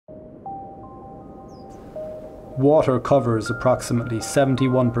Water covers approximately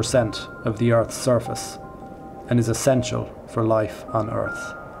 71% of the Earth's surface and is essential for life on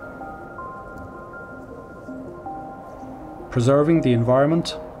Earth. Preserving the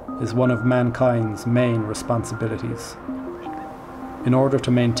environment is one of mankind's main responsibilities. In order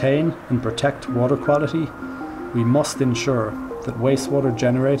to maintain and protect water quality, we must ensure that wastewater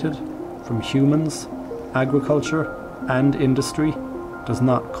generated from humans, agriculture, and industry does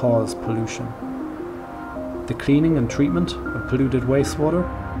not cause pollution. The cleaning and treatment of polluted wastewater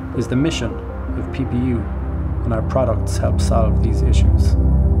is the mission of PPU, and our products help solve these issues.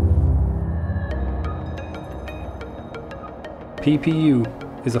 PPU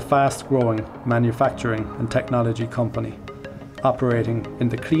is a fast-growing manufacturing and technology company operating in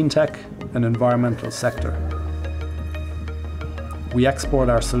the clean tech and environmental sector. We export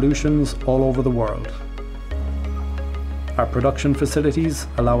our solutions all over the world. Our production facilities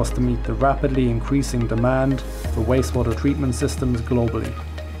allow us to meet the rapidly increasing demand for wastewater treatment systems globally.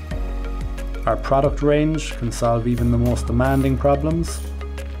 Our product range can solve even the most demanding problems.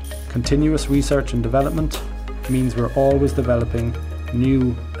 Continuous research and development means we're always developing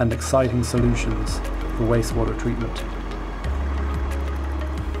new and exciting solutions for wastewater treatment.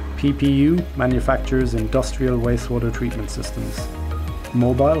 PPU manufactures industrial wastewater treatment systems,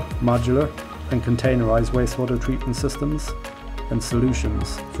 mobile, modular, and containerized wastewater treatment systems, and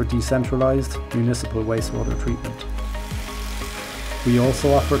solutions for decentralized municipal wastewater treatment. We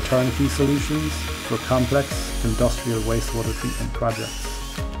also offer turnkey solutions for complex industrial wastewater treatment projects.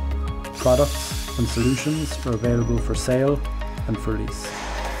 Products and solutions are available for sale and for lease.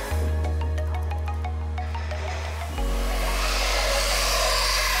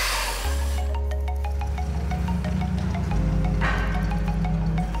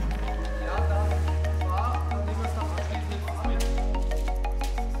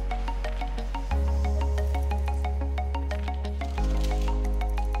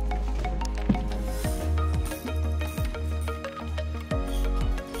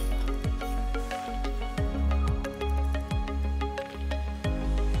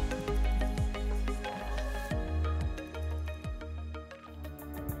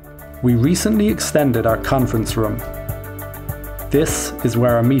 We recently extended our conference room. This is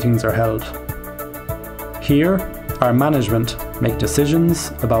where our meetings are held. Here, our management make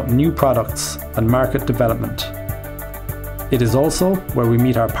decisions about new products and market development. It is also where we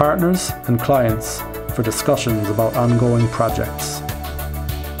meet our partners and clients for discussions about ongoing projects.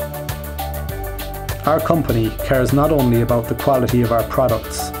 Our company cares not only about the quality of our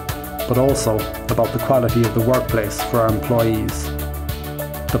products, but also about the quality of the workplace for our employees.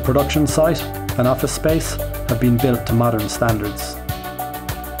 The production site and office space have been built to modern standards.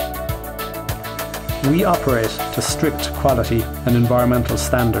 We operate to strict quality and environmental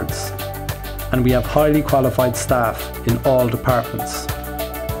standards, and we have highly qualified staff in all departments.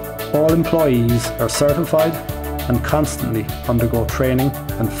 All employees are certified and constantly undergo training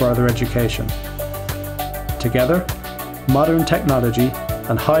and further education. Together, modern technology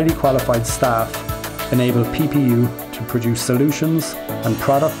and highly qualified staff enable PPU to produce solutions and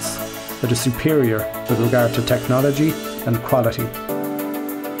products that are superior with regard to technology and quality.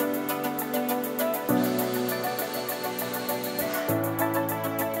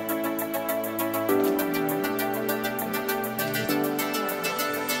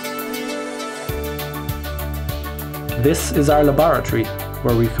 This is our laboratory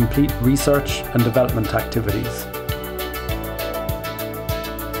where we complete research and development activities.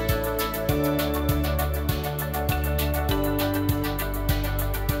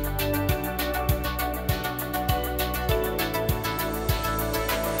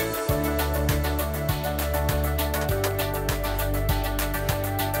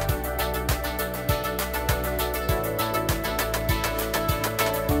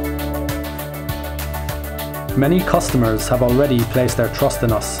 Many customers have already placed their trust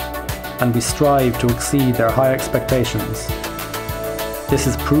in us, and we strive to exceed their high expectations. This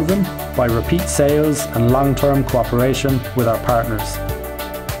is proven by repeat sales and long-term cooperation with our partners.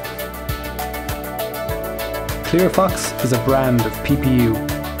 ClearFox is a brand of PPU.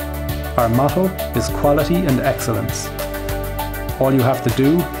 Our motto is quality and excellence. All you have to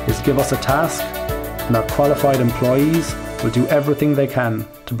do is give us a task, and our qualified employees will do everything they can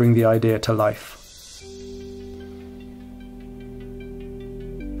to bring the idea to life.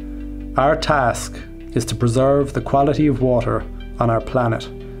 Our task is to preserve the quality of water on our planet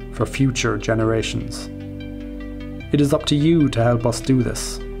for future generations. It is up to you to help us do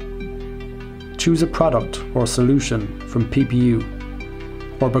this. Choose a product or solution from PPU,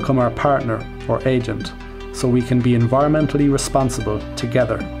 or become our partner or agent so we can be environmentally responsible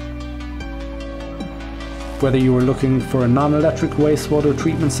together. Whether you are looking for a non-electric wastewater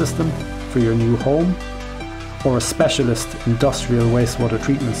treatment system for your new home, or a specialist industrial wastewater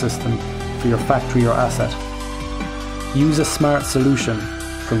treatment system for your factory or asset, use a smart solution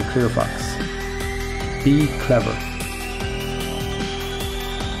from ClearFox. Be clever.